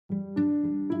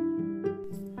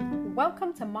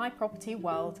Welcome to My Property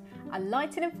World, a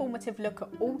light and informative look at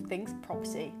all things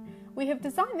property. We have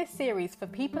designed this series for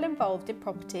people involved in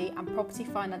property and property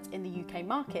finance in the UK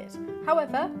market.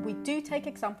 However, we do take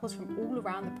examples from all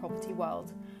around the property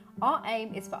world. Our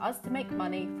aim is for us to make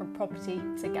money from property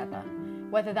together,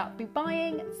 whether that be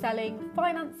buying, selling,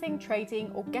 financing,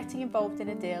 trading, or getting involved in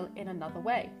a deal in another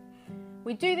way.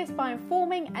 We do this by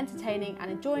informing, entertaining and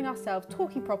enjoying ourselves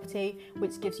talking property,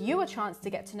 which gives you a chance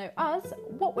to get to know us,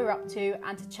 what we're up to,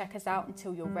 and to check us out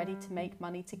until you're ready to make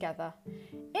money together.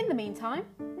 In the meantime,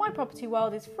 My Property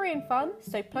World is free and fun,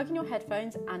 so plug in your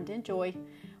headphones and enjoy.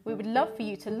 We would love for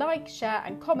you to like, share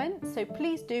and comment, so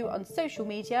please do on social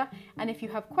media. And if you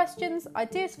have questions,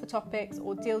 ideas for topics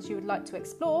or deals you would like to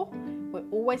explore, we're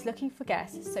always looking for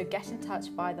guests, so get in touch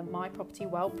via the My Property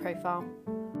World profile.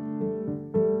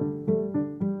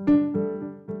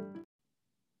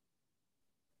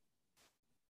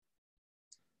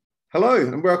 Hello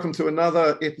and welcome to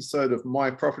another episode of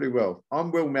My Property World. I'm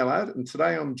Will Mallard and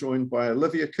today I'm joined by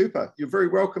Olivia Cooper. You're very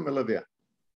welcome, Olivia.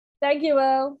 Thank you,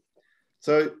 Will.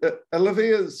 So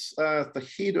Olivia's the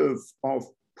head of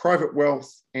private wealth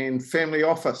and family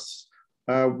office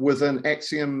within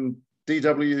Axiom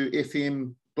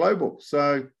DWFM Global.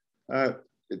 So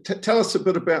tell us a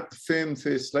bit about the firm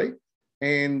firstly,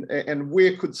 and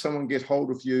where could someone get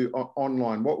hold of you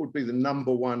online? What would be the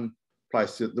number one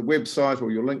place, the website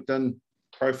or your LinkedIn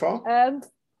profile?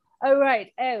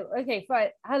 Okay, fine.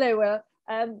 Hello, Will.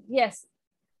 Yes,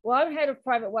 well, I'm head of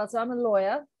private wealth, so I'm a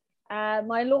lawyer.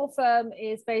 My law firm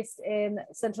is based in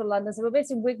central London. So we're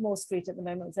based in Wigmore Street at the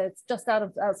moment. So it's just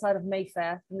outside of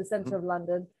Mayfair in the centre of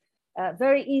London.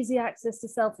 Very easy access to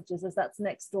Selfridges, as that's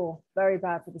next door. Very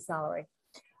bad for the salary.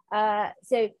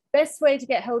 So best way to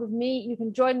get hold of me, you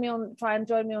can try and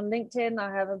join me on LinkedIn.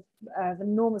 I have an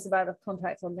enormous amount of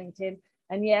contacts on LinkedIn.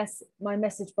 And yes, my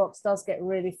message box does get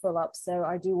really full up. So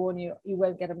I do warn you, you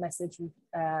won't get a message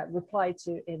replied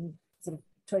to in sort of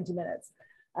 20 minutes.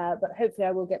 But hopefully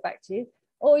I will get back to you.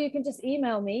 Or you can just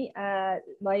email me.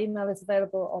 My email is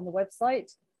available on the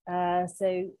website.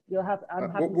 So you'll have,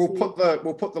 we'll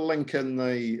put the link in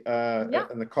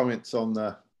the comments on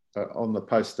the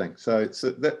posting. So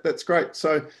that's great.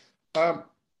 So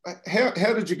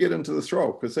how did you get into this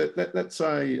role? Because that's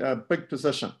a big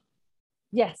position.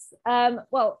 Yes.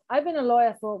 Well, I've been a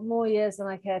lawyer for more years than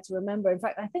I care to remember. In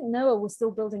fact, I think Noah was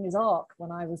still building his ark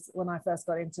when I first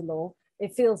got into law.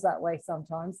 It feels that way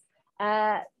sometimes.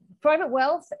 Private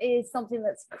wealth is something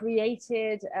that's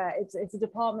created. It's a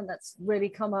department that's really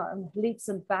come out in leaps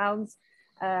and bounds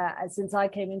since I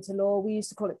came into law. We used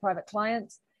to call it private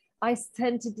client. I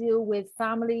tend to deal with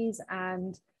families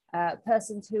and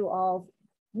persons who are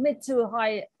mid to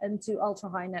high and to ultra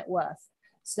high net worth.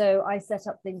 So I set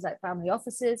up things like family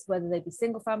offices, whether they be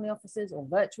single family offices or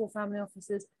virtual family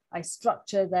offices. I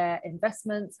structure their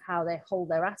investments, how they hold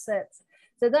their assets.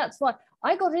 So that's why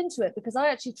I got into it, because I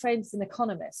actually trained as an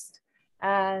economist.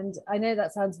 And I know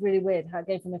that sounds really weird, how I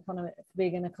go from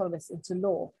being an economist into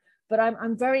law, but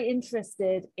I'm very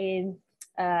interested in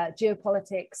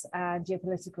geopolitics and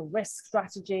geopolitical risk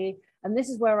strategy. And this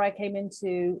is where I came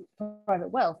into private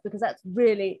wealth, because that's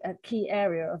really a key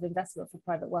area of investment for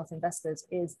private wealth investors,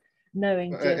 is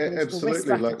knowing geopolitical risk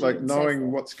strategy, like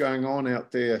knowing what's going on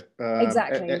out there,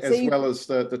 exactly, as well as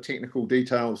the technical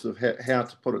details of how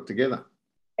to put it together.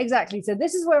 Exactly. So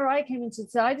this is where I came into.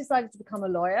 So I decided to become a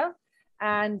lawyer,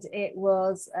 and it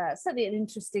was certainly an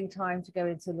interesting time to go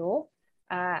into law.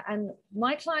 And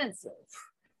my clients,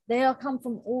 they all come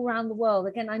from all around the world.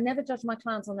 Again, I never judge my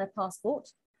clients on their passport.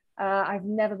 I've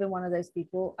never been one of those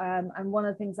people. And one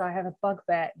of the things I have a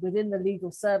bugbear within the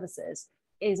legal services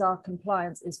is our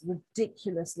compliance is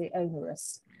ridiculously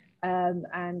onerous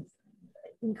and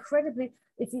incredibly.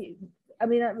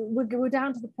 We're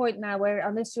down to the point now where,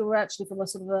 unless you're actually from a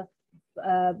sort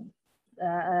of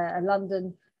a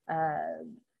London,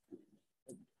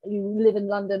 you live in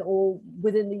London or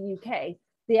within the UK,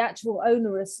 the actual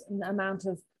onerous amount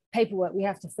of paperwork we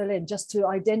have to fill in just to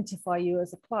identify you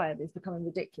as a client is becoming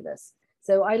ridiculous.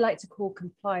 So I like to call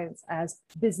compliance as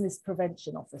business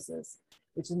prevention officers,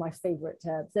 which is my favorite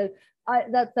term. So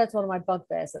that's one of my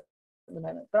bugbears at the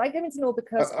moment. But I came into law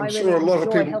because I'm sure a lot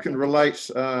of people can relate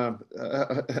in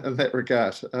that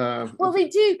regard. Well, they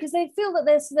do, because they feel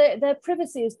that their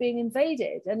privacy is being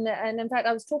invaded. And in fact,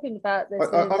 I was talking about this.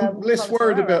 I'm less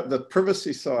worried about the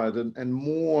privacy side and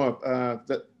more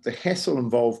the hassle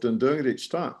involved in doing it each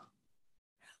time.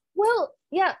 Well,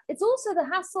 yeah, it's also the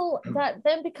hassle that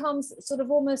then becomes sort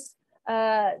of almost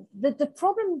the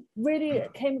problem really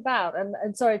came about,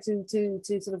 and sorry to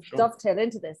sort of dovetail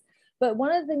into this, But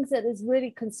one of the things that is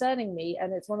really concerning me,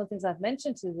 and it's one of the things I've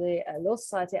mentioned to the Law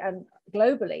Society and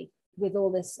globally with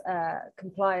all this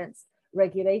compliance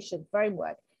regulation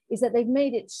framework, is that they've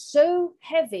made it so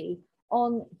heavy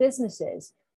on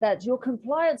businesses that your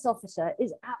compliance officer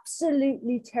is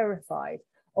absolutely terrified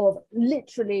of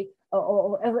literally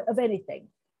of anything.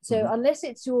 So unless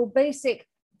it's your basic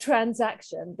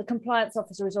transaction, the compliance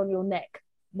officer is on your neck,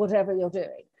 whatever you're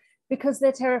doing, because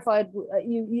they're terrified.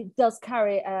 You does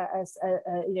carry a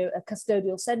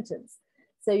custodial sentence,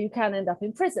 so you can end up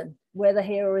in prison, whether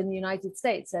here or in the United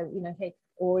States. So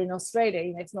or in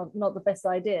Australia, it's not the best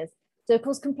ideas. So of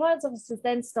course, compliance officers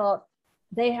then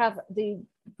they have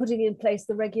putting in place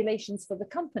the regulations for the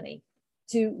company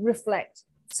to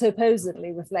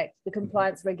supposedly reflect the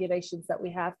compliance regulations that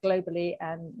we have globally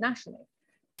and nationally.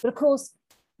 But of course,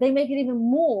 they make it even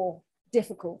more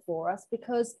difficult for us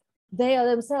because they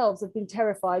themselves have been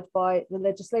terrified by the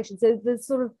legislation. So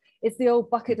it's the old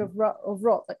bucket of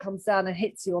rot that comes down and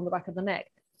hits you on the back of the neck.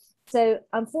 So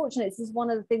unfortunately, this is one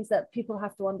of the things that people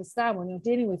have to understand when you're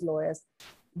dealing with lawyers.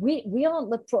 We aren't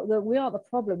the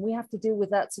problem. We have to deal with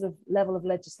that sort of level of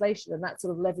legislation and that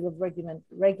sort of level of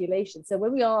regulation. So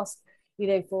when we ask,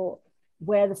 for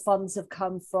where the funds have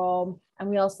come from, and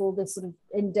we ask for all this sort of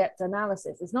in-depth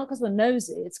analysis, it's not because we're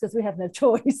nosy, it's because we have no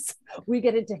choice. We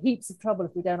get into heaps of trouble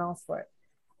if we don't ask for it.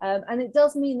 And it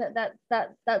does mean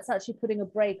that's actually putting a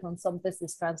brake on some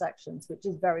business transactions, which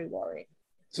is very worrying.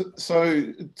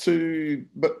 So to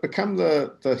become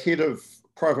the head of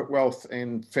private wealth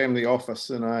and family office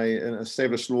in an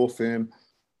established law firm,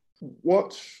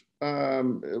 what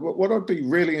I'd be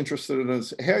really interested in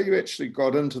is how you actually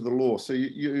got into the law. So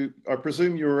I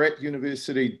presume you were at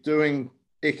university doing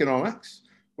economics,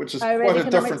 which is quite a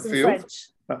different field.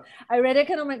 I read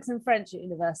economics and French at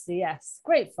university, yes.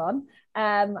 Great fun.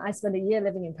 I spent a year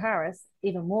living in Paris,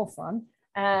 even more fun.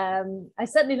 I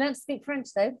certainly learned to speak French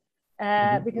though,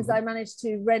 because I managed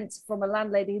to rent from a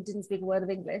landlady who didn't speak a word of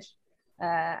English,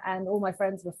 and all my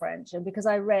friends were French. And because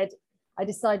I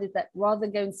decided that rather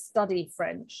than go and study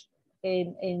French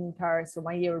in Paris for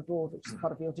my year abroad, which is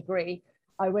part of your degree,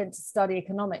 I went to study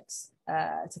economics,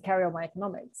 to carry on my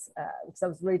economics, because I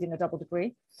was reading a double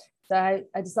degree. So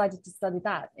I decided to study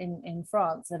that in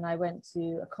France, and I went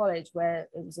to a college where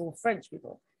it was all French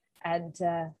people. And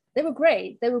they were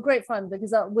great. They were great fun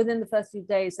because within the first few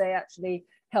days, they actually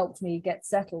helped me get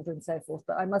settled and so forth.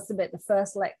 But I must admit, the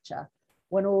first lecture,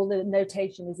 when all the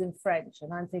notation is in French,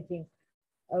 and I'm thinking,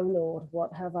 oh Lord,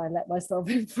 what have I let myself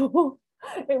in for?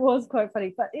 It was quite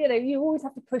funny, but you always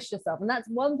have to push yourself. And that's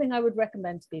one thing I would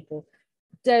recommend to people.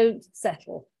 Don't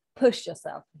settle, push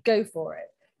yourself, go for it.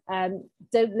 And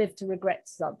don't live to regret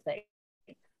something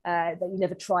that you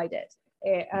never tried it.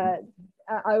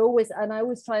 I always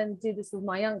try and do this with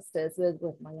my youngsters,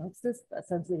 that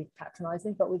sounds really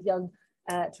patronizing, but with young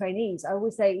trainees, I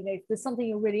always say, if there's something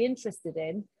you're really interested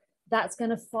in, that's going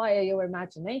to fire your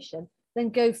imagination, then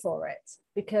go for it,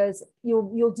 because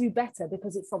you'll do better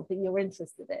because it's something you're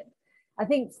interested in. I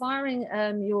think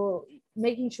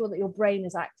making sure that your brain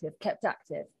is kept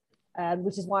active,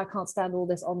 which is why I can't stand all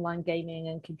this online gaming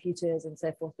and computers and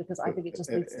so forth, because I think it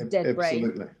just leads to dead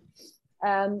brain.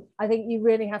 I think you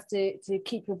really have to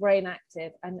keep your brain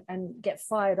active and get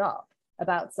fired up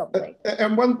about something.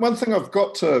 And one thing I've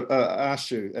got to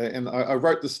ask you, and I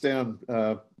wrote this down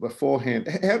beforehand,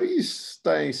 how do you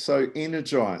stay so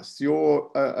energized?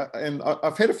 And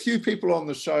I've had a few people on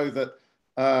the show that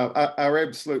are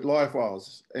absolute life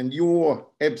wires, and you're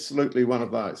absolutely one of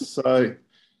those. So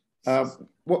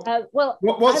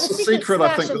what's the secret?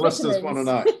 I think the listeners want to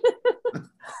know.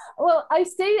 Well, I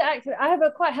stay active. I have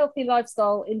a quite healthy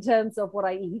lifestyle in terms of what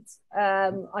I eat.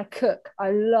 I cook.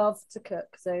 I love to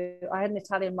cook. So I had an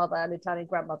Italian mother, an Italian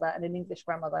grandmother, and an English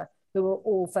grandmother who were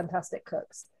all fantastic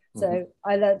cooks. So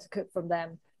I learned to cook from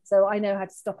them. So I know how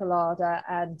to stock a larder.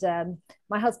 And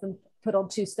my husband put on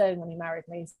 2 stone when he married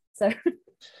me. So,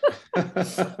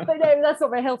 but no, that's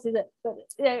not very healthy, is it?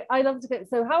 But I love to cook.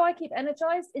 So how I keep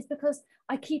energized is because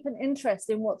I keep an interest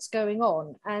in what's going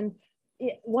on. And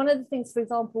one of the things, for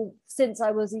example, since I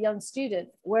was a young student,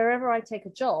 wherever I take a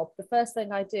job, the first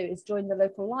thing I do is join the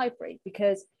local library,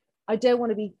 because I don't want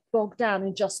to be bogged down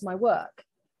in just my work.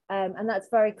 And that's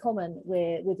very common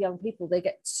with young people. They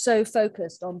get so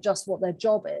focused on just what their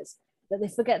job is that they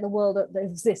forget the world that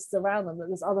exists around them, that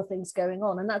there's other things going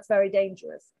on. And that's very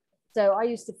dangerous. So I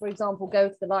used to, for example, go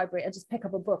to the library and just pick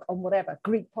up a book on whatever,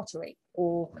 Greek pottery,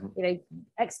 or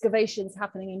excavations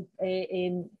happening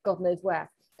in God knows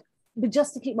where. But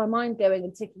just to keep my mind going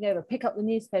and ticking over, pick up the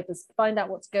newspapers, find out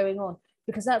what's going on,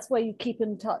 because that's where you keep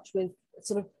in touch with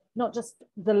sort of not just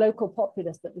the local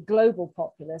populace, but the global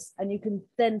populace. And you can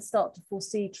then start to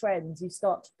foresee trends. You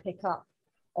start to pick up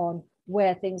on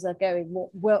where things are going,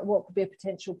 what could be a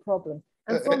potential problem.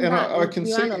 And from that, I can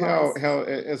see how,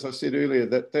 as I said earlier,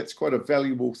 that's quite a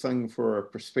valuable thing for a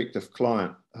prospective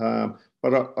client.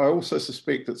 But I also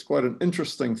suspect it's quite an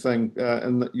interesting thing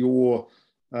in that you've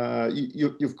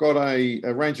got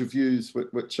a range of views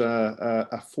which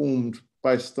are formed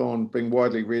based on being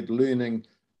widely read, learning,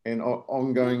 and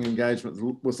ongoing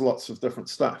engagement with lots of different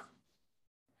stuff.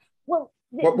 Well,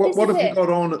 what have you got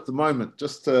on at the moment,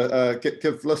 just to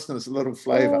give listeners a little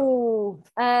flavour? Oh,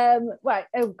 right.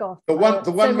 Oh God. The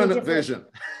 1 minute version.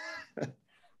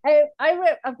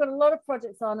 I've got a lot of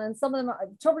projects on, and some of them.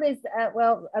 The trouble is,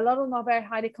 well, a lot of them are very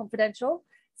highly confidential,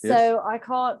 so yes. I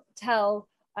can't tell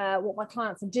what my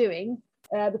clients are doing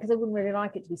because I wouldn't really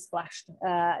like it to be splashed,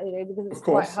 because it's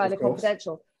quite highly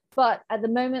confidential. But at the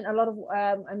moment, a lot of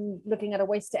I'm looking at a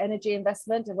waste to energy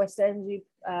investment, and waste to energy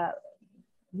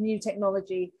new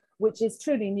technology, which is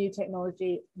truly new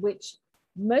technology, which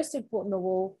most important of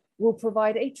all will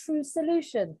provide a true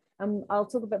solution. And I'll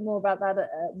talk a bit more about that,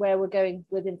 where we're going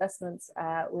with investments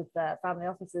with family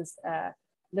offices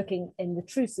looking in the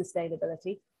true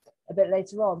sustainability a bit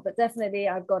later on. But definitely,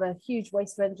 I've got a huge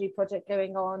waste to energy project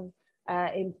going on.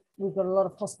 We've got a lot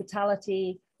of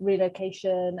hospitality,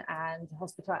 relocation, and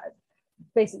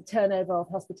basic turnover of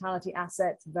hospitality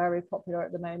assets, very popular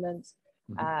at the moment.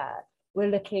 Mm-hmm. We're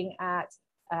looking at,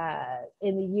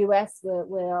 in the US,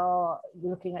 we're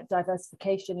looking at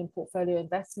diversification in portfolio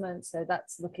investments. So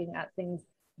that's looking at things,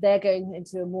 they're going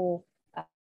into a more,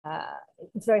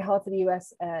 it's very hard for the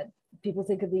US. People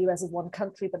think of the US as one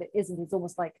country, but it isn't. It's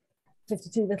almost like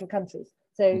 52 little countries.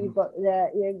 So mm-hmm. You've got,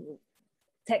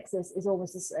 Texas is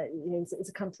almost, it's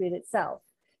a country in itself.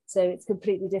 So it's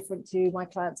completely different to my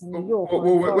clients in New York.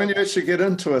 Well, when you actually get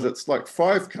into it, it's like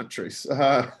 5 countries.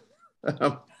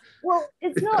 Well,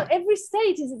 it's not. Every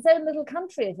state is its own little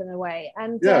country in a way.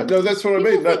 And yeah, no, that's what I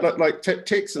mean. Like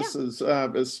Texas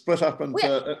is split up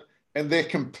into, and they're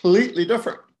completely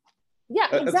different. Yeah,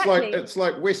 exactly. It's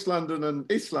like West London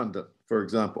and East London, for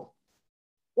example.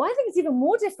 Well, I think it's even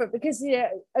more different because,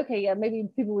 maybe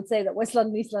people would say that West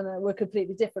London and East London were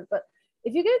completely different. But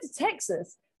if you go to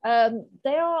Texas,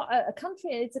 they are a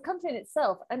country, and it's a country in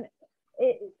itself. And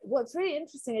what's really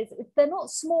interesting is they're not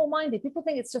small-minded. People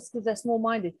think it's just because they're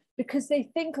small-minded, because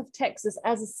they think of Texas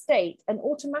as a state, and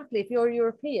automatically, if you're a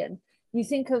European, you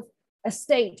think of a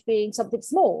state being something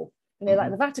small, like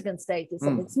the Vatican State is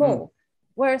something small,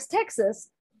 whereas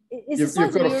Texas is you've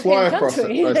got to fly across it,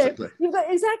 basically.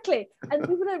 Exactly, and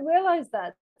people don't realize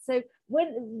that. So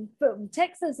for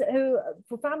Texas,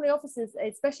 for family offices,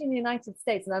 especially in the United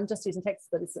States, and I'm just using Texas,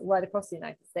 but it's right across the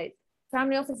United States,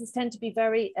 family offices tend to be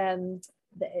very,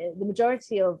 the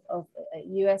majority of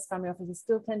US family offices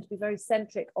still tend to be very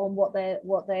centric on what they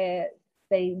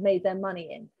made their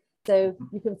money in. So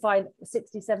you can find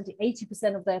 60, 70,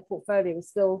 80% of their portfolio is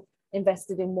still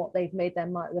invested in what they've made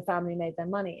the family made their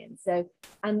money in. So,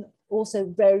 and also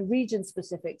very region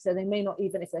specific. So they may not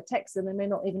even, if they're Texan, they may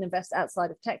not even invest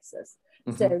outside of Texas.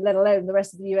 Mm-hmm. So let alone the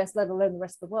rest of the US, let alone the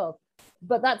rest of the world.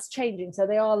 But that's changing. So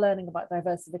they are learning about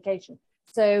diversification.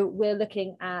 So we're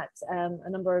looking at a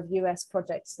number of US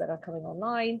projects that are coming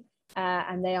online,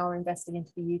 and they are investing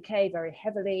into the UK very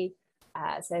heavily.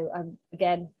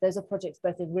 Again, those are projects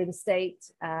both in real estate,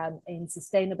 in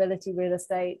sustainability real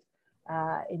estate,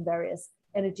 in various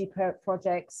energy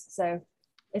projects. So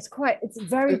it's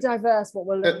very diverse what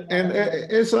we're looking at. And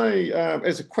as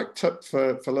a quick tip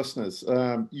for listeners,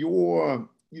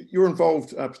 you're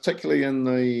involved particularly in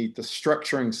the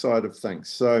structuring side of things.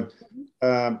 So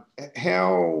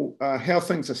how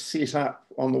things are set up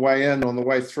on the way in, on the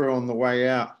way through, on the way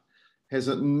out has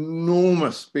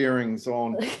enormous bearings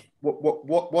on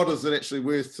what is it actually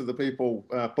worth to the people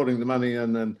putting the money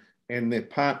in and their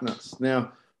partners.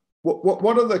 Now,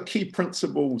 what are the key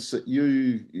principles that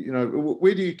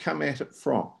where do you come at it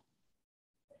from?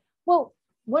 Well,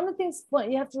 one of the things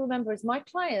what you have to remember is my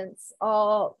clients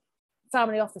are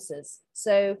family offices.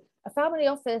 So a family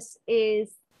office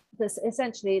is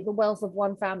essentially the wealth of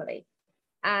one family,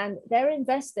 and they're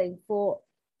investing for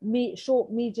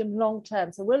short, medium, long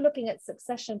term. So we're looking at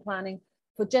succession planning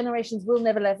for generations we'll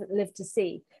never live to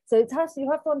see. So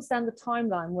you have to understand the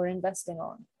timeline we're investing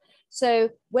on. So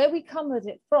where we come at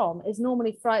it from is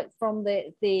normally from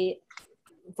the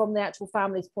actual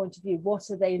family's point of view. What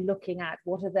are they looking at?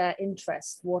 What are their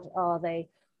interests? What are they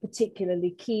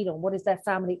particularly keen on? What is their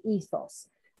family ethos?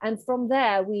 And from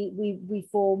there, we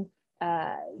form,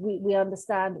 we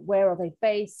understand where are they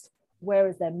based, where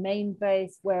is their main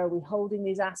base, where are we holding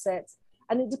these assets,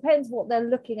 And it depends what they're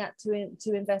looking at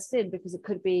to invest in, because it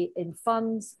could be in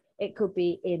funds, it could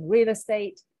be in real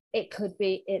estate, it could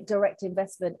be a direct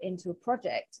investment into a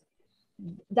project.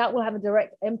 That will have a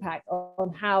direct impact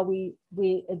on how we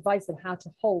advise them how to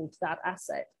hold that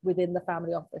asset within the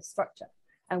family office structure,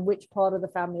 and which part of the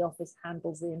family office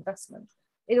handles the investment.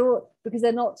 Because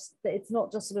it's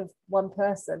not just sort of one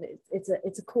person,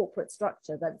 it's a corporate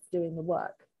structure that's doing the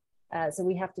work. So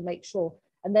we have to make sure,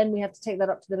 and then we have to take that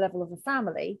up to the level of the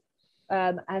family,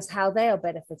 as how they are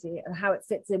benefiting and how it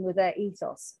fits in with their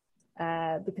ethos,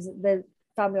 because the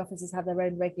family offices have their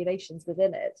own regulations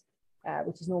within it,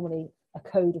 which is normally a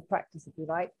code of practice, if you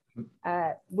like,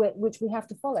 which we have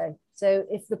to follow. So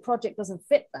if the project doesn't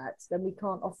fit that, then we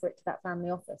can't offer it to that family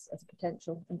office as a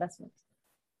potential investment.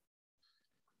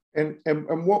 And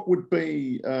what would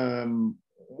be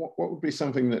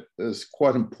something that is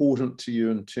quite important to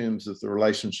you in terms of the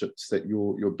relationships that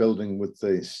you're building with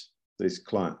these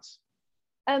clients?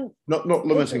 Not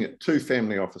limiting it to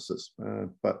family offices,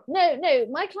 but no,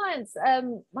 my clients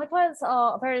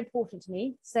are very important to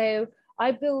me. So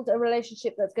I build a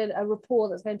relationship a rapport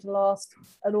that's going to last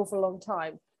an awful long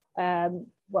time.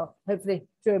 Well, hopefully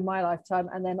during my lifetime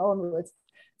and then onwards.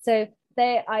 So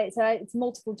it's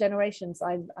multiple generations.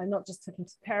 I'm not just talking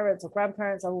to parents or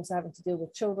grandparents. I'm also having to deal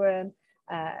with children,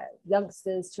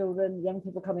 youngsters, children, young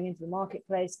people coming into the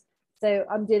marketplace. So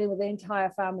I'm dealing with the entire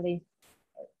family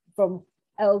from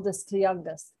eldest to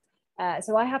youngest.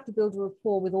 So I have to build a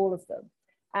rapport with all of them,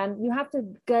 and you have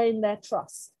to gain their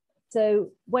trust.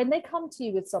 So when they come to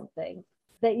you with something,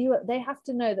 they have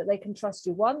to know that they can trust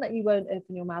you. One, that you won't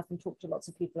open your mouth and talk to lots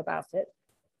of people about it.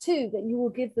 Two, that you will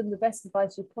give them the best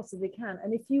advice you possibly can.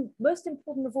 And most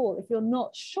important of all, if you're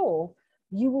not sure,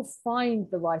 you will find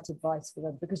the right advice for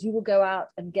them, because you will go out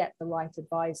and get the right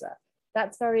advisor.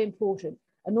 That's very important.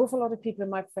 An awful lot of people in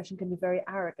my profession can be very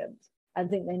arrogant and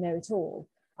think they know it all.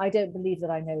 I don't believe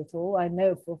that I know it all. I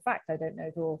know for a fact I don't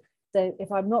know it all. So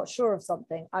if I'm not sure of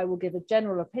something, I will give a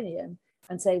general opinion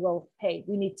and say, well, hey,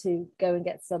 we need to go and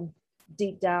get some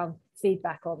deep down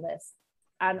feedback on this.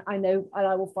 And I know, and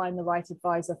I will find the right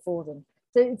advisor for them.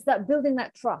 So it's that building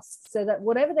that trust, so that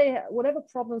whatever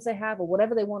problems they have or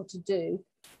whatever they want to do,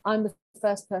 I'm the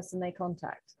first person they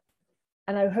contact.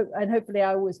 And hopefully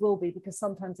I always will be, because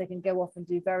sometimes they can go off and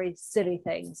do very silly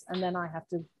things, and then I have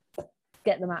to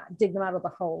dig them out of the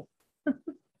hole.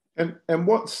 And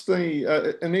what's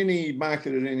the in any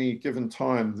market at any given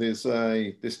time, there's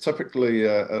typically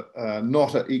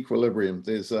not an equilibrium.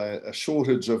 There's a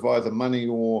shortage of either money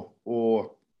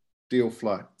or deal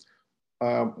flow.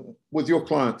 With your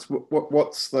clients,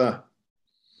 what's the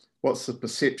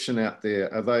perception out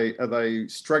there? Are they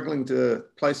struggling to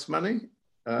place money?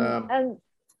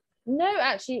 No,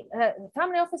 actually,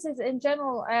 family offices in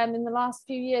general, in the last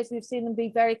few years, we've seen them be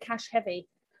very cash heavy.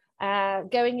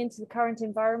 Going into the current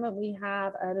environment, we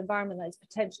have an environment that is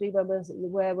potentially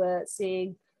where we're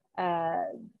seeing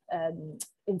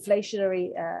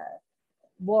inflationary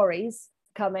worries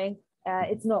coming.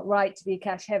 It's not right to be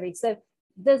cash heavy. So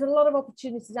there's a lot of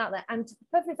opportunities out there. And to be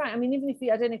perfectly frank, I mean, even if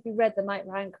I don't know if you read the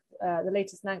the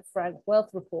latest Knight Frank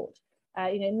Wealth report,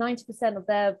 90% of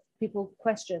their people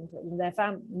questioned,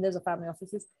 those are family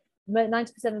offices,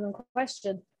 90% of them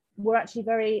questioned were actually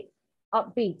very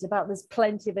upbeat about there's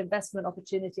plenty of investment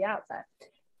opportunity out there.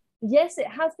 Yes, it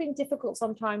has been difficult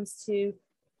sometimes to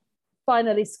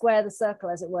finally square the circle,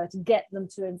 as it were, to get them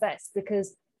to invest,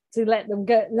 because to let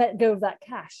go of that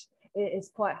cash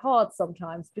is quite hard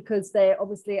sometimes, because they're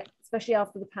obviously, especially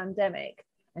after the pandemic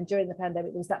and during the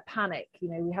pandemic, there was that panic,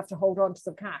 we have to hold on to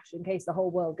some cash in case the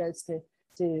whole world goes to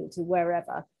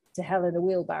wherever, to hell in a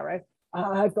wheelbarrow.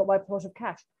 I've got my pot of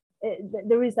cash.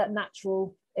 There is that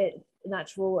natural,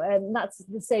 and that's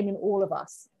the same in all of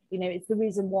us. It's the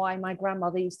reason why my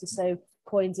grandmother used to sew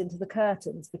coins into the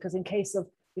curtains, because in case of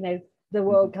the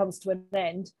world comes to an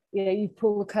end, you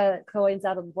pull the coins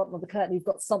out of the bottom of the curtain, you've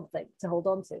got something to hold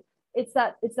on to. It's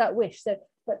that wish. So,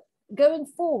 but going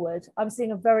forward, I'm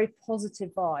seeing a very positive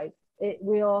vibe.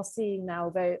 We are seeing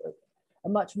now a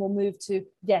much more move to,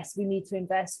 yes, we need to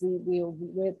invest.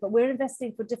 But we're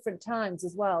investing for different times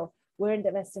as well. We're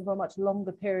investing for a much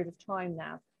longer period of time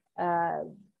now.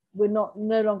 We're no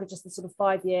longer just the sort of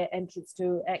 5-year entrance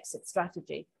to exit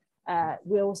strategy.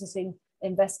 We're also seeing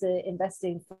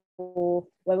investing for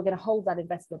where we're going to hold that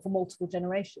investment for multiple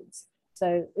generations.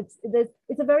 So it's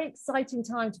a very exciting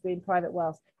time to be in private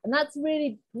wealth. And that's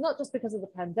really not just because of the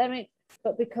pandemic,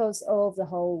 but because of the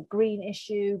whole green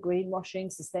issue,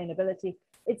 greenwashing, sustainability.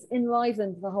 It's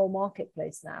enlivened the whole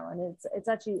marketplace now. And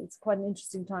it's quite an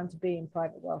interesting time to be in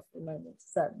private wealth at the moment,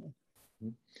 certainly.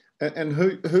 And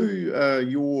who are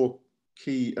your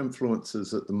key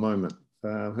influencers at the moment?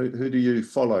 Who do you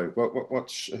follow?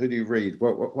 Who do you read?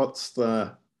 What's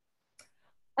the...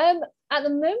 At the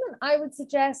moment, I would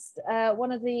suggest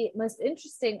one of the most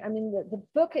interesting, I mean, the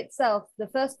book itself, the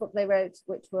first book they wrote,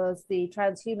 which was the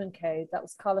Transhuman Code, that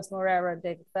was Carlos Moreira and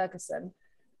David Ferguson.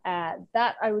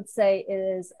 That I would say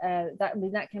is,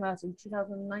 that came out in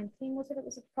 2019, was it? It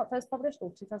was first published,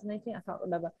 or 2018? I can't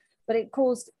remember. But it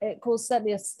caused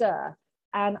certainly a stir.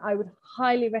 And I would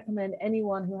highly recommend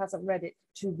anyone who hasn't read it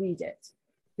to read it,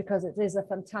 because it is a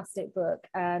fantastic book.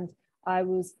 And I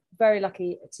was very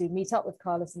lucky to meet up with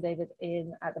Carlos and David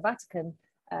at the Vatican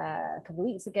a couple of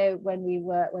weeks ago when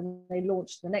they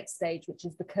launched the next stage, which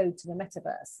is the Code to the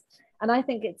Metaverse. And I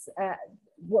think it's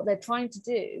what they're trying to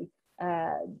do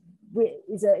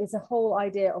is a whole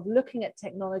idea of looking at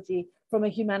technology from a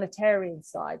humanitarian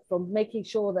side, from making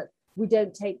sure that we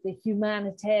don't take the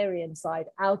humanitarian side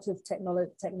out of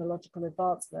technological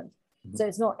advancement. Mm-hmm. So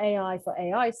it's not AI for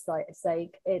AI's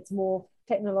sake, it's more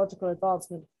technological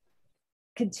advancement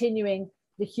continuing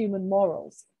the human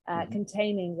morals,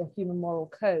 containing the human moral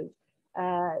code.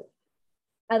 And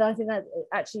I think that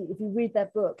actually, if you read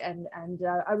their book, and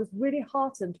I was really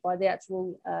heartened by the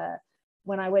actual,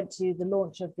 when I went to the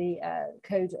launch of the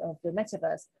Code of the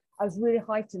Metaverse, I was really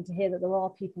heightened to hear that there are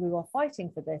people who are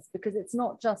fighting for this, because it's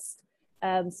not just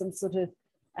some sort of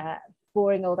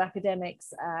boring old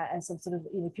academics and some sort of,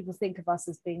 people think of us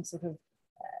as being sort of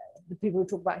the people who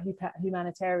talk about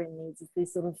humanitarian needs as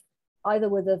these sort of, either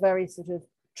with a very sort of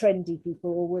trendy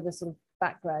people or with a sort of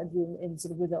background in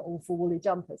sort of with all for woolly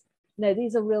jumpers. No,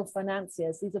 these are real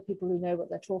financiers. These are people who know what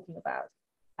they're talking about.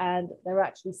 And they're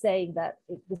actually saying that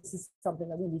this is something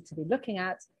that we need to be looking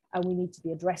at and we need to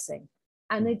be addressing.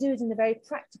 And they do it in a very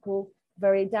practical,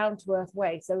 very down-to-earth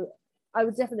way. So I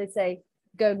would definitely say,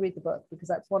 go and read the book, because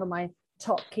that's one of my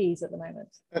top keys at the moment.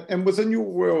 And within your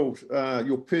world,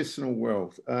 your personal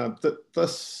world,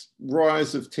 this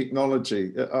rise of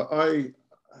technology,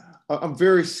 I'm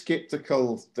very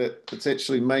skeptical that it's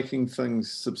actually making things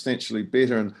substantially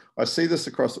better. And I see this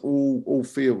across all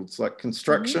fields, like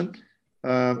construction.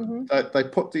 They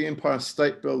put the Empire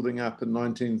State Building up in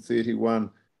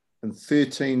 1931 in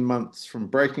 13 months from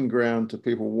breaking ground to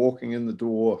people walking in the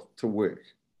door to work.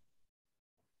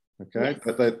 Okay, yes.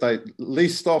 But they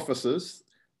leased offices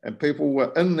and people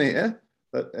were in there,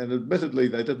 and admittedly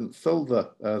they didn't fill the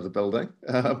building,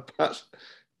 but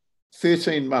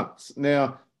 13 months.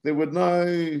 Now, there were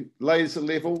no laser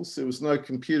levels, there was no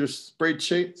computer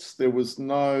spreadsheets, there was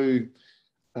no,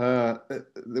 I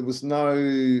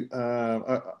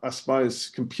suppose,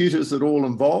 computers at all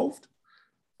involved,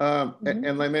 and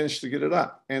they managed to get it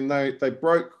up. And they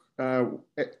broke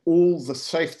all the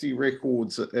safety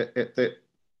records at that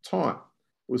time.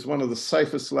 It was one of the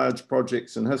safest large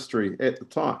projects in history at the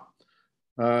time.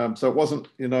 So it wasn't,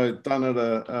 done at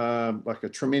a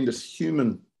tremendous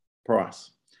human price.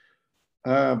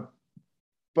 But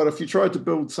if you tried to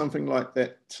build something like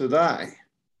that today,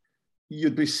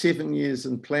 you'd be 7 years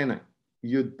in planning.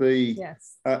 You'd be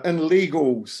in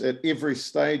legals at every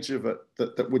stage of it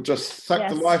that would just suck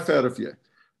the life out of you.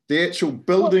 The actual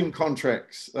building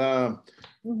contracts.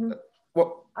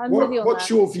 What's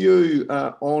your view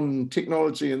on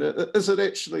technology, and is it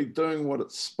actually doing what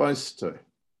it's supposed to?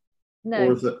 No.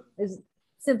 Or is it?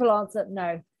 Simple answer,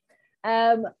 no.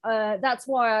 That's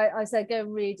why I say go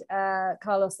and read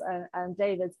Carlos and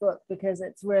David's book, because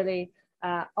it's really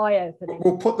eye-opening.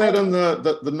 We'll put that in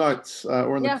the notes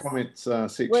or in the comments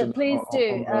section. Well, please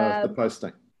do. The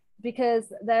posting.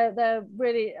 Because they're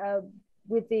really,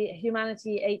 with the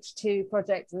Humanity H2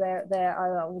 project,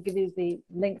 I will give you the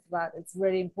link for that. It's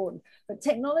really important. But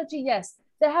technology, yes,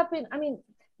 there have been,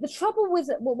 the trouble with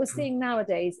what we're seeing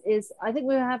nowadays is, I think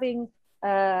we're having,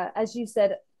 as you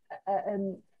said,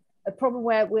 a problem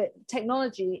where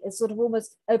technology is sort of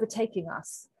almost overtaking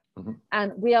us.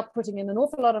 And we are putting in an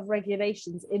awful lot of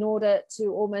regulations in order to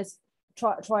almost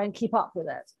try and keep up with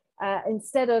it.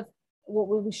 Instead of what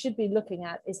we should be looking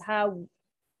at is how,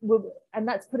 and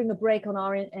that's putting a brake on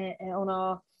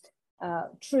our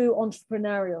true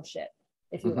entrepreneurship,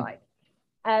 if you like.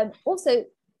 And also,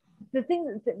 the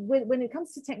thing that when it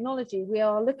comes to technology, we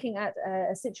are looking at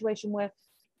a situation where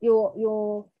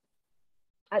you're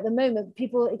at the moment,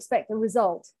 people expect a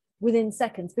result within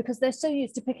seconds because they're so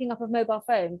used to picking up a mobile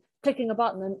phone, clicking a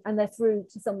button, and they're through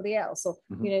to somebody else. Or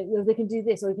they can do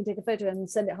this, or you can take a photo and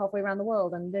send it halfway around the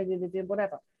world, and they do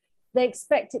whatever. They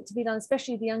expect it to be done,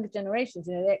 especially the younger generations,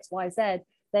 the X, Y, Z.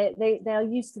 They are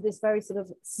used to this very sort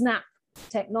of snap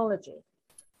technology.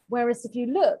 Whereas if you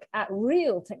look at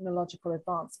real technological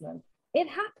advancement, it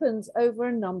happens over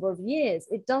a number of years.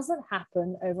 It doesn't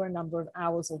happen over a number of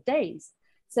hours or days.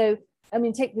 So, I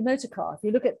mean, take the motor car. If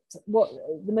you look at what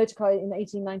the motor car in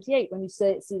 1898, when you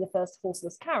see the first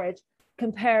horseless carriage,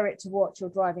 compare it to what you're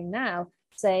driving now,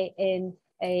 say in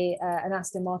an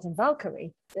Aston Martin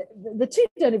Valkyrie, the two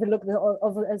don't even look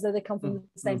as though they come from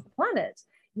the same planet.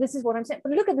 This is what I'm saying.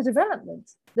 But look at the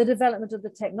development of the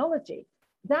technology.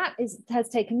 That has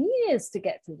taken years to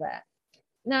get to there.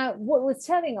 Now, what we're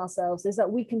telling ourselves is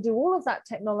that we can do all of that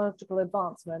technological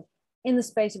advancement in the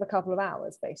space of a couple of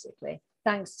hours, basically,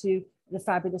 thanks to the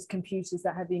fabulous computers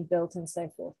that have been built and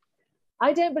so forth.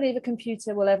 I don't believe a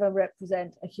computer will ever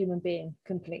represent a human being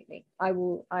completely. I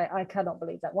cannot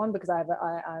believe that. One, because I'm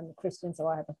a Christian, so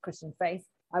I have a Christian faith.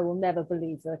 I will never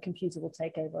believe that a computer will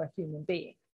take over a human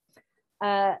being.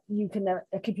 A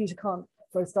computer can't,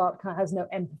 for a start, has no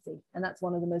empathy. And that's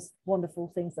one of the most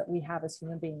wonderful things that we have as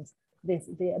human beings,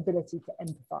 the ability to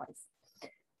empathize.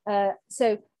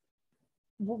 So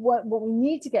what we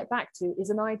need to get back to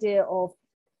is an idea of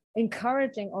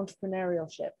encouraging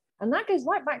entrepreneurship. And that goes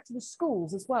right back to the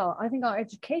schools as well. I think our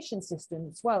education system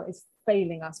as well is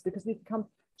failing us because we've become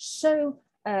so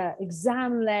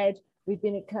exam-led. We've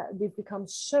become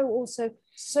so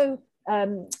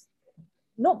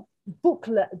not book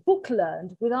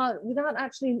learned without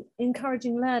actually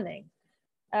encouraging learning.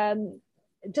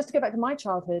 Just to go back to my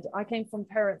childhood, I came from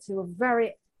parents who were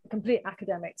very complete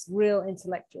academics, real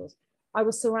intellectuals. I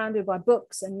was surrounded by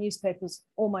books and newspapers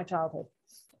all my childhood.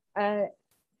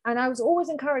 And I was always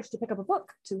encouraged to pick up a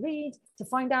book, to read, to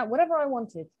find out whatever I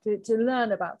wanted, to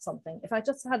learn about something. If I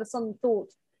just had some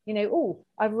thought, oh,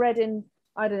 I've read in,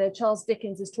 I don't know, Charles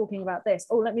Dickens is talking about this.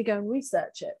 Oh, let me go and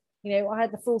research it. I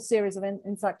had the full series of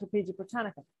Encyclopedia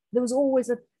Britannica. There was always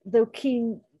the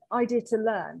keen idea to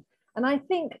learn. And I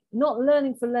think not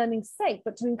learning for learning's sake,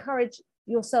 but to encourage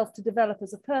yourself to develop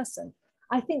as a person.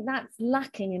 I think that's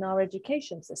lacking in our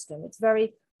education system. It's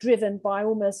very driven by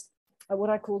almost what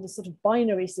I call the sort of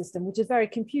binary system, which is very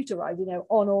computerized,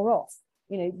 on or off.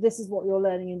 This is what you're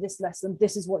learning in this lesson.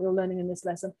 This is what you're learning in this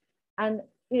lesson. And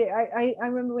I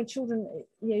remember when children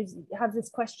have this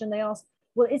question, they ask,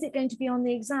 well, is it going to be on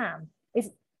the exam? If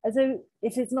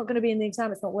it's not going to be in the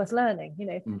exam, it's not worth learning.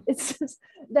 It's just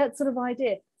that sort of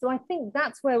idea. So I think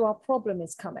that's where our problem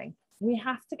is coming. We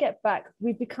have to get back.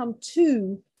 We've become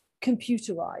too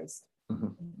computerized.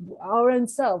 Our own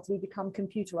selves, we become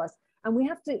computerized. And we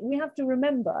have to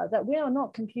remember that we are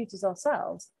not computers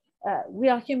ourselves. We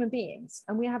are human beings,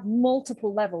 and we have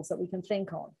multiple levels that we can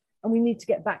think on. And we need to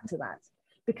get back to that,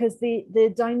 because the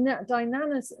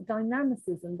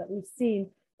dynamicism that we've seen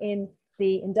in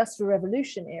the Industrial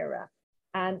Revolution era,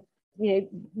 and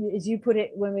as you put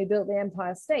it, when we built the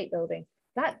Empire State Building,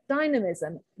 that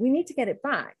dynamism, we need to get it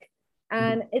back.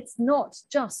 And it's not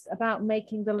just about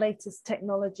making the latest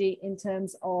technology in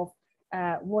terms of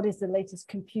what is the latest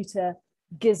computer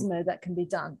gizmo that can be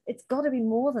done. It's got to be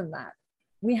more than that.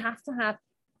 We have to have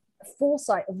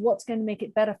foresight of what's going to make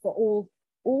it better for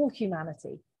all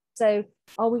humanity. So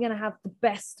are we going to have the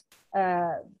best,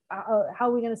 how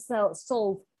are we going to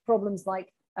solve problems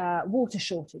like water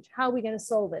shortage? How are we going to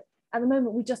solve it? At the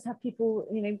moment, we just have people,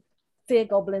 fear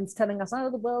goblins telling us, oh,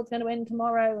 the world's going to end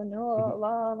tomorrow, and oh,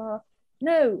 la, la.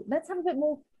 No, let's have a bit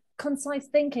more concise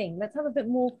thinking. Let's have a bit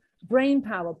more brain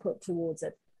power put towards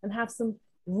it, and have some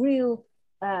real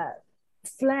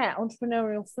flair,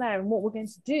 entrepreneurial flair in what we're going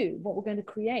to do, what we're going to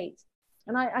create.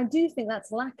 And I do think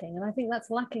that's lacking. And I think that's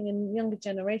lacking in younger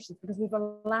generations because we've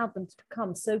allowed them to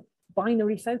become so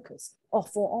binary focused,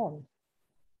 off or on.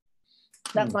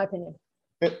 That's my opinion.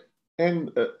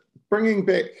 And bringing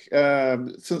back,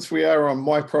 since we are on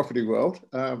My Property World,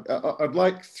 I'd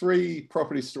like 3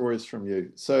 property stories from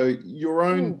you. So your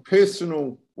own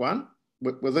personal one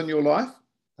within your life.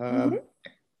 The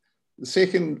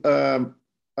second,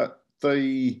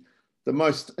 the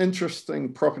most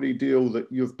interesting property deal that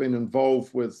you've been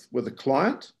involved with a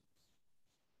client.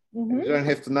 You don't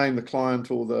have to name the client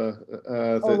or the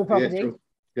property. The actual,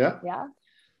 yeah.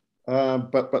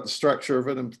 But the structure of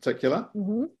it in particular.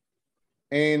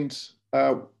 And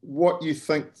what you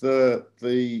think the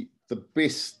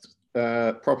best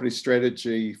property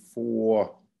strategy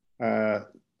for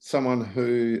someone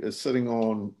who is sitting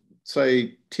on,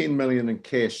 say, 10 million in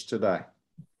cash today.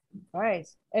 All right.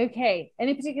 Okay.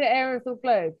 Any particular area of the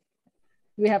globe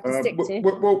we have to stick to?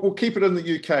 We'll keep it in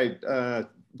the UK.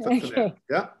 Okay.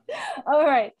 Yeah. All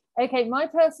right. Okay. My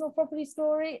personal property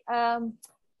story. Oh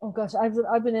gosh,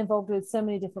 I've been involved with so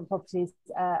many different properties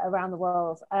around the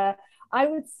world. I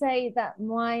would say that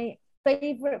my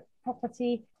favorite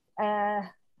property, actually,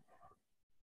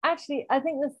 I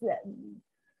think this,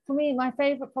 for me, my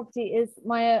favorite property is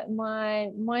my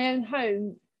own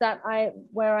home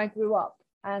where I grew up.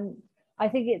 And I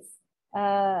think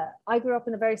I grew up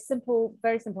in a very simple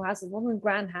house. It wasn't a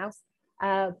grand house,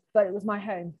 but it was my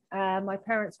home. My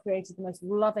parents created the most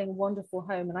loving, wonderful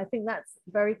home. And I think that's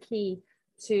very key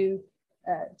to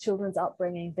children's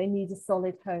upbringing. They need a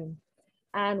solid home.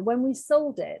 And when we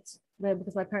sold it,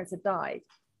 because my parents had died,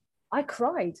 I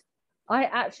cried. I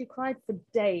actually cried for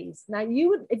days. Now,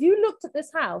 if you looked at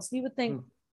this house, you would think,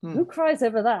 who cries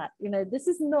over that? You know, this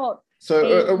is not.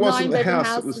 So it wasn't the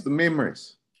house, it was the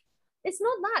memories. It's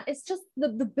not that. It's just the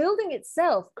building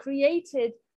itself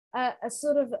created a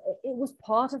sort of. It was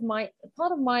part of my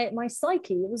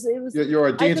psyche. It was your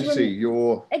identity.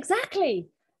 Exactly.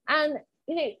 And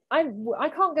you know, I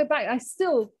can't go back. I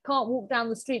still can't walk down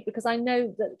the street because I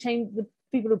know that the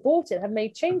people who bought it have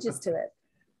made changes to it.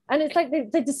 And it's like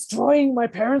they're destroying my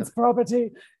parents'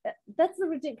 property. That's the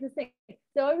ridiculous thing.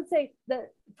 So I would say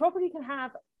that property can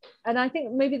have, and I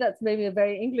think that's a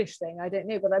very English thing. I don't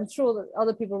know, but I'm sure that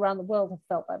other people around the world have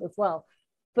felt that as well.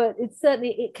 But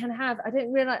it can have. I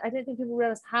don't think people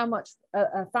realize how much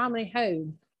a family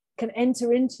home can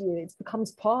enter into you. It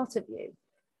becomes part of you.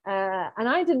 And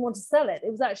I didn't want to sell it.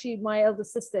 It was actually my elder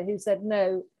sister who said,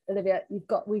 "No, Olivia, we've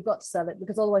got to sell it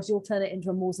because otherwise you'll turn it into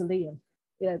a mausoleum."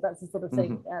 You know, that's the sort of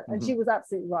thing. And she was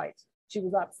absolutely right. She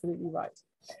was absolutely right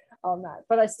on that.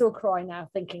 But I still cry now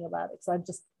thinking about it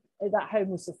because that home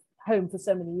was just home for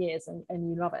so many years and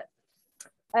you love it.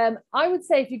 I would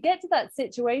say if you get to that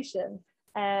situation,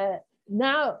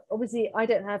 now, obviously, I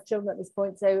don't have children at this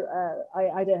point, so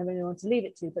I don't have anyone to leave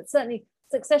it to, but certainly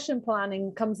succession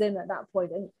planning comes in at that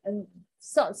point. And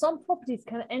so, some properties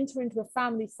can enter into a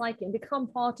family psyche and become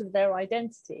part of their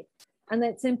identity. And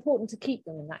it's important to keep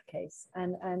them in that case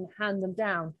and hand them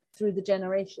down through the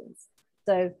generations.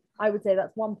 So I would say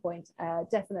that's one point.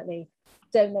 Definitely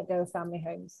don't let go of family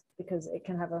homes because it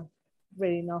can have a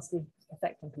really nasty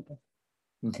effect on people.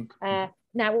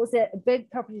 Now, what was it? A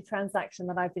big property transaction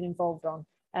that I've been involved on,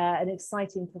 an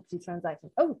exciting property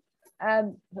transaction.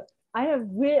 I have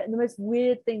the most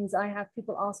weird things I have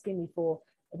people asking me for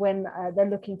when they're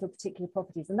looking for particular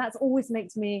properties. And that's always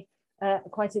makes me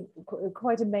quite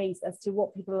amazed as to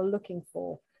what people are looking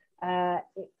for,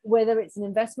 whether it's an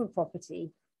investment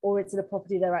property or it's a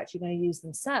property they're actually going to use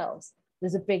themselves.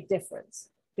 There's a big difference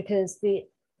because the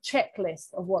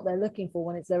checklist of what they're looking for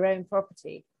when it's their own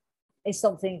property is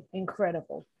something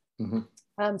incredible.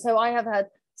 So I have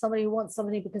had somebody who wants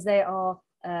somebody because they are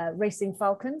racing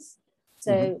falcons.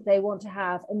 So they want to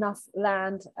have enough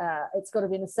land. It's got to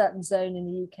be in a certain zone in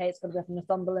the UK. It's got to be up in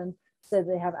Northumberland. So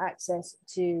they have access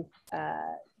to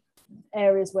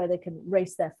areas where they can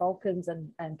race their falcons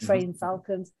and train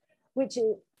falcons, which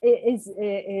is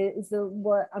the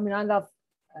what I mean. I love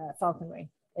falconry.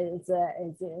 It's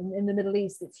in the Middle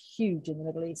East. It's huge in the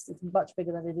Middle East. It's much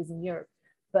bigger than it is in Europe.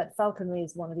 But falconry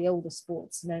is one of the oldest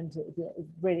sports known to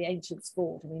really ancient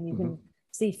sport. I mean, you can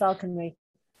see falconry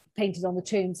painted on the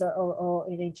tombs or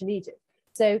in ancient Egypt.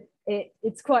 So it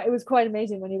was quite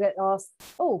amazing when you get asked,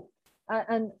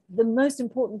 and the most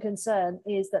important concern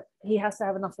is that he has to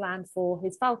have enough land for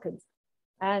his falcons.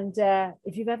 And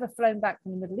if you've ever flown back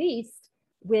from the Middle East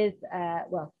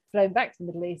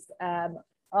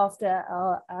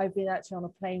after I've been actually on a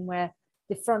plane where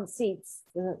the front seats,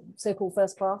 the so-called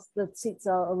first class, the seats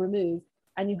are removed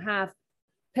and you have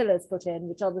pillars put in,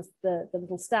 which are the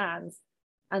little stands,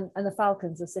 and the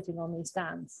falcons are sitting on these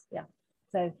stands. Yeah.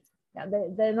 So yeah,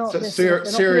 they're not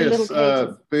serious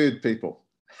bird people.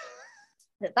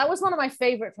 That was one of my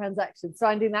favorite transactions,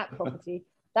 finding that property.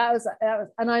 That was,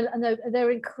 and I know they're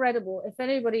incredible. If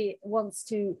anybody wants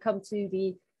to come to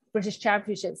the British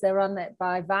Championships, they're run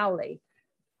by Vowley.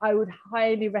 I would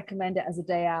highly recommend it as a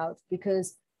day out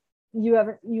because you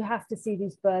have to see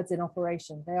these birds in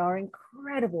operation. They are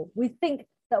incredible. We think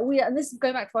that and this is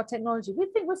going back to our technology, we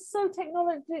think we're so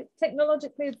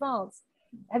technologically advanced.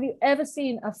 Have you ever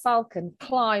seen a falcon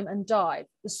climb and dive?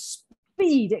 The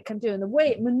speed it can do and the way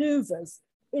it maneuvers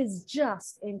is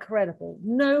just incredible.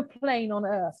 No plane on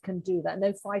earth can do that.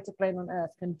 No fighter plane on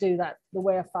earth can do that the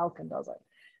way a falcon does it.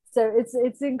 So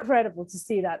it's incredible to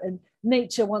see that. And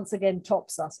nature once again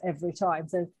tops us every time.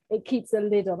 So it keeps a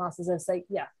lid on us as I say,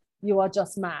 yeah, you are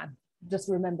just man. Just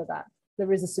remember that.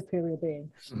 There is a superior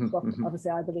being. Well,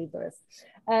 obviously I believe there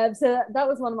is. So that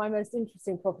was one of my most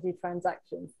interesting property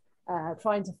transactions,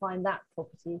 trying to find that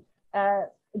property.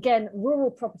 Again,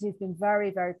 rural property has been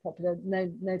very, very popular,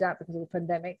 no doubt because of the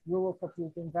pandemic. Rural property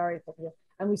has been very popular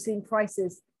and we've seen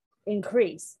prices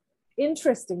increase.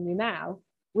 Interestingly now,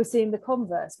 we're seeing the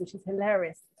converse, which is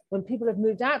hilarious. When people have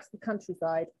moved out to the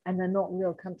countryside and they're not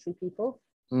real country people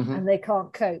and they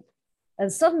can't cope.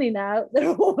 And suddenly now they're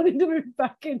all wanting to move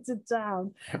back into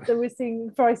town. So we're seeing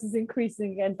prices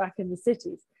increasing again back in the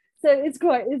cities. So it's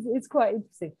quite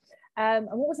interesting. And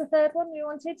what was the third one you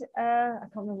wanted? I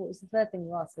can't remember what was the third thing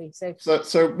you asked me.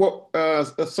 So what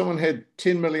if someone had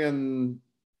 10 million,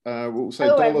 we'll say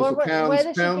right, dollars or pounds? Where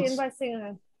they should be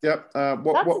investing? Yep.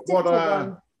 What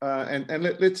are and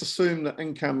let's assume that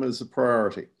income is a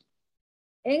priority.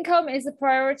 Income is a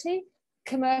priority.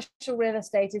 Commercial real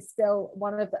estate is still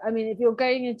one of the, I mean, if you're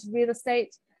going into real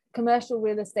estate, commercial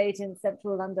real estate in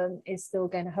central London is still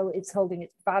going to hold, it's holding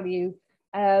its value.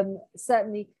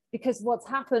 Certainly, because what's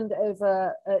happened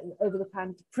over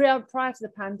prior to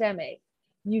the pandemic,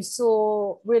 you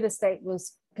saw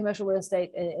commercial real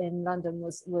estate in London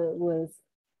was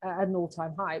at an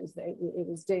all-time high. It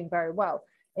was doing very well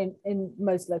in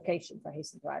most locations, I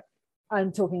hasten to add.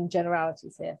 I'm talking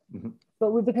generalities here. Mm-hmm.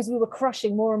 But because we were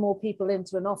crushing more and more people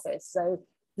into an office, so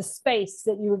the space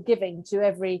that you were giving to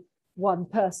every one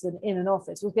person in an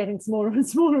office was getting smaller and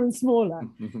smaller and smaller.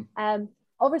 Mm-hmm.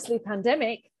 Obviously,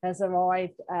 pandemic has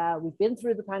arrived. We've been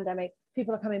through the pandemic.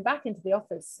 People are coming back into the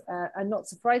office. And not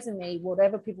surprisingly,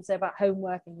 whatever people say about home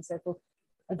working and so forth,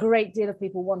 a great deal of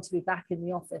people want to be back in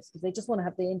the office because they just want to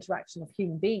have the interaction of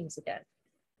human beings again.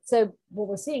 So what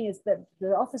we're seeing is that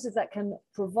the offices that can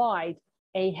provide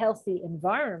a healthy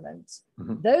environment,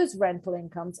 mm-hmm. those rental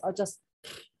incomes are just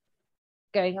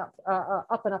going up and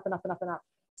up and up and up and up.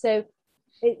 So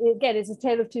again, it's a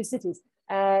tale of two cities.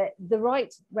 The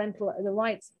right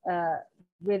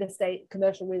real estate,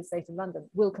 commercial real estate in London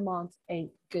will command a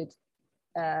good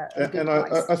price.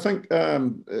 I think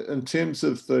in terms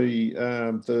of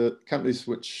the companies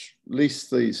which lease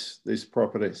these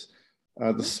properties,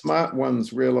 the smart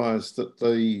ones realise that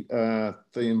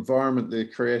the environment they're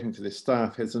creating for their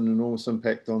staff has an enormous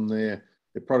impact on their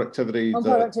productivity,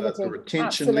 the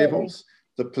retention Absolutely. Levels,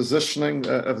 the positioning.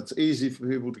 If it's easy for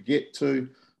people to get to,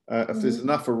 if mm-hmm. there's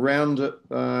enough around it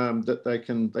that they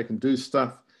can do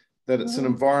stuff, that it's mm-hmm.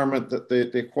 an environment that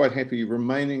they're quite happy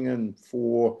remaining in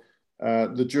for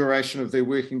the duration of their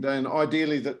working day, and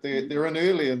ideally that they're in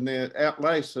early and they're out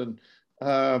late, and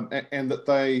that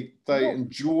they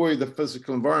enjoy the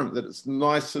physical environment, that it's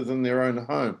nicer than their own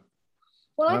home.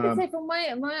 Well, I can say from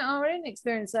our own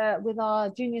experience with our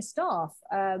junior staff,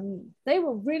 they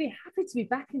were really happy to be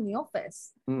back in the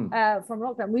office from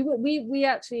lockdown. We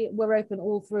actually were open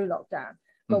all through lockdown,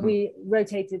 but mm-hmm. we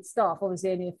rotated staff.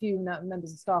 Obviously, only a few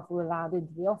members of staff were allowed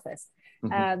into the office.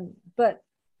 Mm-hmm. But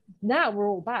now we're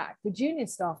all back. The junior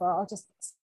staff are just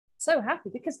so happy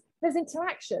because there's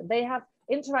interaction. They have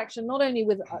interaction not only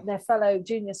with their fellow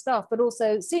junior staff, but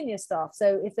also senior staff.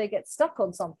 So if they get stuck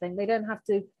on something, they don't have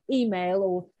to email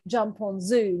or jump on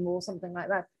Zoom or something like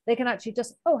that. They can actually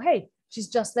just, oh, hey, she's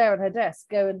just there at her desk,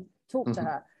 go and talk mm-hmm.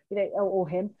 to her, or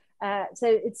him. So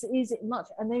it's easy, much,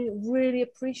 and they really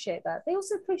appreciate that. They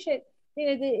also appreciate,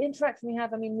 the interaction we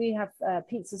have. I mean, we have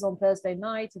pizzas on Thursday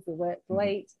night if we work mm-hmm.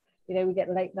 late. We get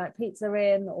late night pizza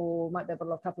in, or might be able to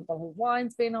look up a bottle of wine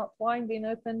being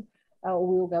open, or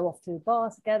we all go off to a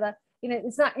bar together.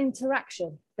 It's that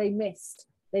interaction they missed.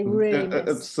 They really missed.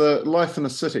 It's life in a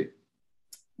city.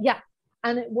 Yeah,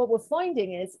 and what we're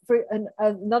finding is, for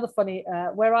another funny,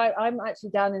 where I'm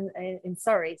actually down in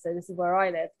Surrey, so this is where I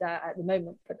live at the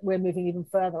moment, but we're moving even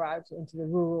further out into the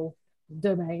rural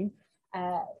domain.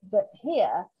 But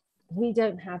here, we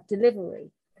don't have delivery.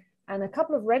 And a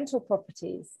couple of rental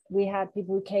properties, we had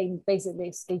people who came basically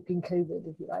escaping COVID,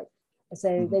 if you like. So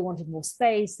mm-hmm. they wanted more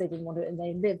space, they didn't want it, and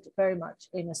they lived very much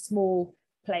in a small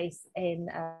place in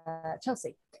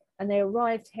Chelsea. And they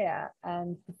arrived here,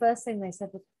 and the first thing they said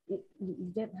was,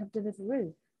 you don't have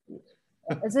Deliveroo.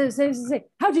 So they say,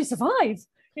 how do you survive?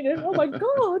 Oh my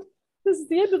God, this is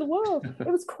the end of the world.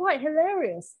 It was quite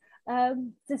hilarious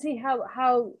to see how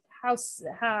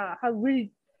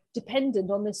really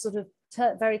dependent on this sort of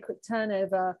very quick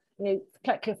turnover.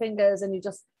 Click your fingers and you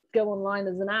just go online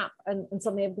as an app, and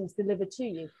suddenly everything's delivered to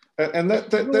you. And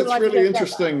that's really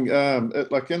interesting.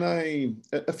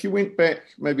 If you went back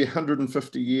maybe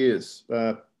 150 years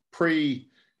pre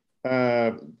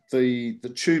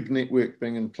the tube network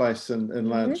being in place in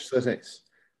large mm-hmm. cities,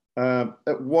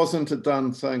 it wasn't a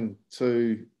done thing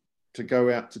to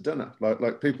go out to dinner.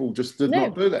 Like people just did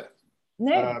not do that.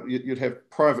 No. You'd have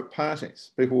private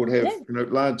parties. People would have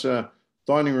larger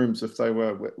dining rooms if they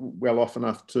were well off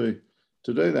enough to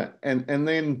do that. And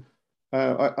then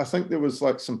I think there was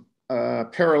like some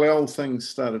parallel things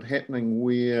started happening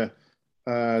where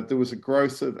there was a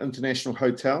growth of international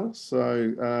hotels.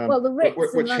 So the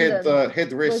Ritz which had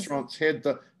the restaurants, and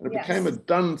it became a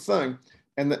done thing.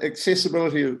 And the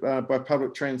accessibility by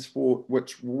public transport,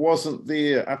 which wasn't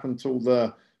there up until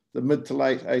the mid to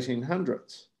late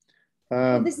 1800s.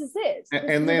 This is it.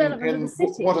 And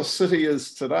what a city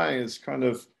is today is kind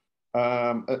of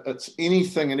It's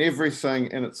anything and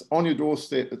everything, and it's on your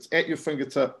doorstep. It's at your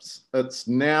fingertips. It's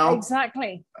now.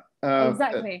 Exactly.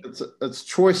 It's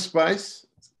choice space,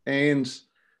 and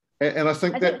I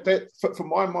think that for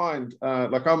my mind,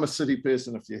 like I'm a city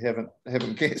person, if you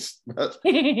haven't guessed, but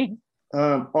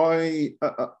I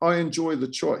enjoy the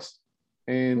choice,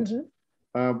 and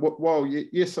while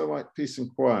yes, I like peace and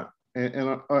quiet,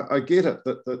 and I get it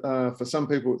that for some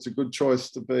people it's a good choice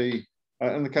to be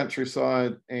in the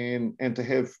countryside and to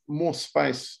have more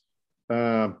space,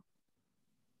 but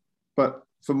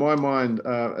for my mind,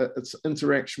 it's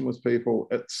interaction with people.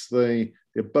 It's the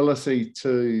ability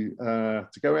to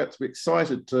go out, to be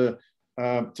excited, to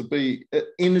be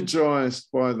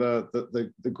energized by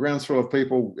the groundswell of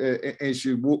people as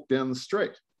you walk down the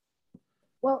street.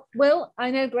 Well, Will,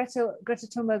 I know Greta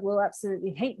Thunberg will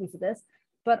absolutely hate me for this,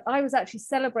 but I was actually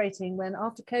celebrating when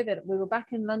after COVID, we were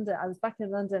back in London. I was back in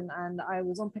London and I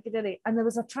was on Piccadilly and there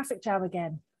was a traffic jam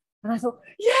again. And I thought,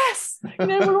 yes,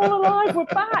 we're all alive, we're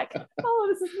back. Oh,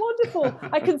 this is wonderful.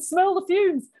 I can smell the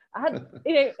fumes.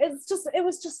 It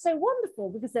was just so wonderful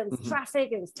because there was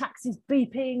traffic, it was taxis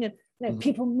beeping and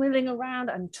people milling around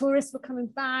and tourists were coming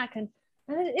back. And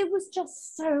it was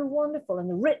just so wonderful. And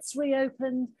the Ritz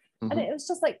reopened and it was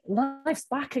just like life's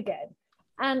back again.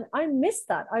 And I missed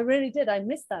that. I really did. I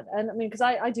missed that. And I mean, because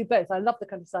I do both. I love the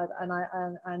countryside and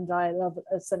I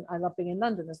love being in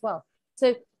London as well.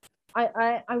 So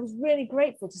I was really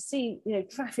grateful to see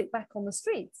traffic back on the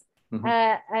streets,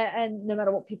 and no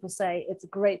matter what people say, it's a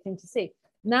great thing to see.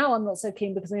 Now I'm not so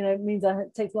keen because it means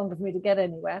it takes longer for me to get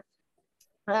anywhere.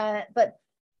 But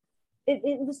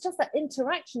it was just that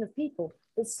interaction of people.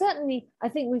 But certainly, I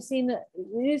think we've seen that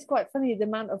it is quite funny the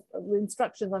amount of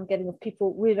instructions I'm getting of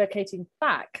people relocating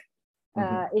back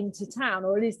into town,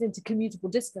 or at least into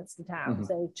commutable distance to town.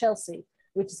 So Chelsea,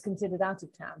 which is considered out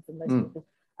of town for most people.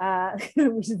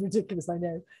 Which is ridiculous, I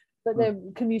know, but they're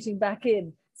commuting back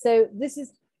in. So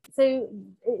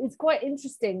it's quite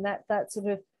interesting that sort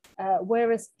of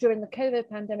whereas during the COVID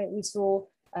pandemic we saw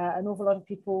an awful lot of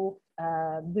people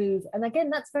move, and again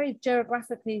that's very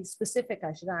geographically specific,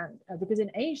 I should add, because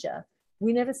in Asia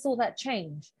we never saw that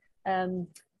change.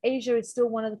 Asia is still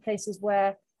one of the places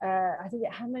where I think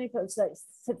how many folks, like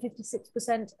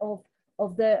 56%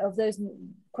 of those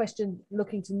questioned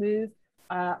looking to move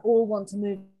all want to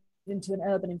move into an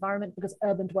urban environment because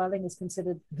urban dwelling is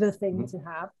considered the thing to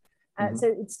have. So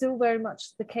it's still very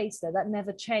much the case there. That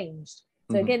never changed.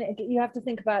 So again, you have to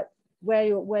think about where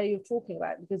you're talking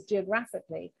about, because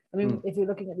geographically, I mean, if you're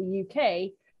looking at the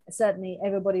UK, certainly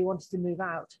everybody wanted to move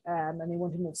out and they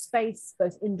wanted more space,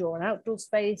 both indoor and outdoor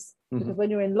space, because when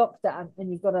you're in lockdown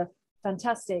and you've got a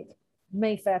fantastic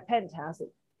Mayfair penthouse,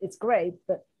 it's great,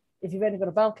 but if you've only got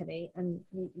a balcony and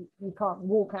you can't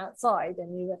walk outside,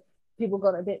 and people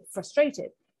got a bit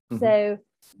frustrated. So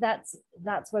that's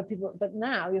where people, but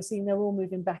now you're seeing they're all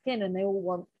moving back in and they all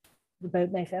want the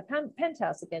Mayfair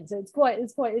penthouse again. So it's quite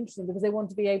interesting because they want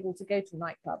to be able to go to a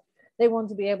nightclub. They want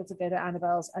to be able to go to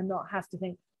Annabelle's and not have to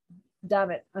think,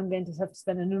 damn it, I'm going to have to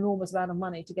spend an enormous amount of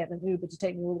money to get an Uber to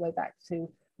take me all the way back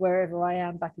to wherever I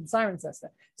am back in Cirencester.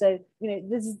 So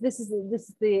this is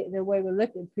the way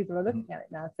people are looking at it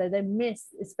now. So they miss,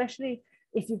 especially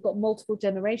if you've got multiple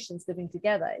generations living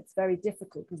together, it's very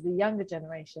difficult because the younger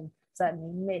generation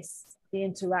certainly miss the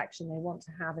interaction they want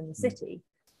to have in the city,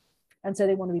 and so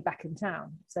they want to be back in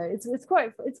town. So it's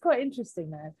quite interesting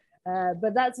now.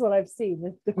 But that's what I've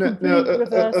seen.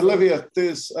 Olivia,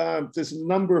 there's a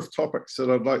number of topics that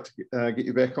I'd like to get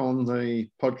you back on the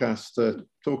podcast to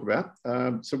talk about.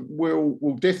 So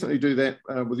we'll definitely do that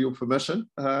with your permission.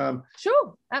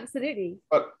 Sure, absolutely.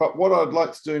 But what I'd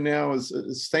like to do now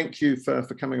is thank you for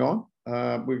coming on.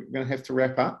 We're going to have to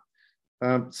wrap up.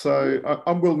 So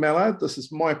I'm Will Mallard. This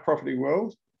is My Property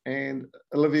World, and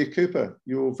Olivia Cooper.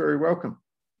 You're very welcome.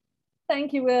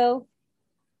 Thank you, Will.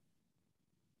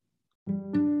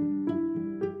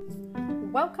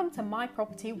 Welcome to My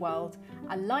Property World,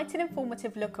 a light and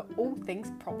informative look at all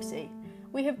things property.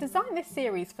 We have designed this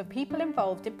series for people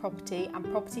involved in property and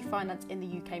property finance in the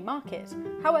UK market.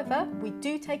 However, we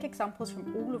do take examples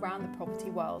from all around the property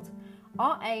world.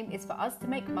 Our aim is for us to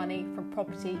make money from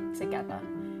property together,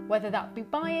 whether that be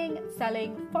buying,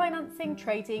 selling, financing,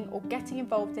 trading, or getting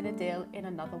involved in a deal in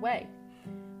another way.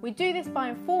 We do this by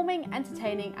informing,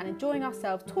 entertaining and enjoying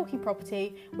ourselves talking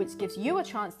property, which gives you a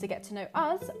chance to get to know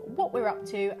us, what we're up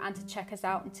to, and to check us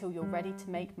out until you're ready to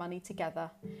make money together.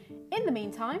 In the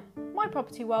meantime, My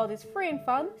Property World is free and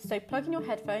fun, so plug in your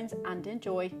headphones and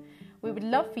enjoy. We would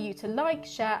love for you to like,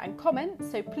 share and comment,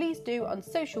 so please do on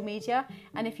social media.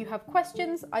 And if you have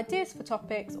questions, ideas for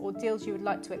topics or deals you would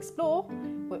like to explore,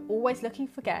 we're always looking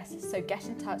for guests, so get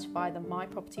in touch via the My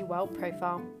Property World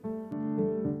profile.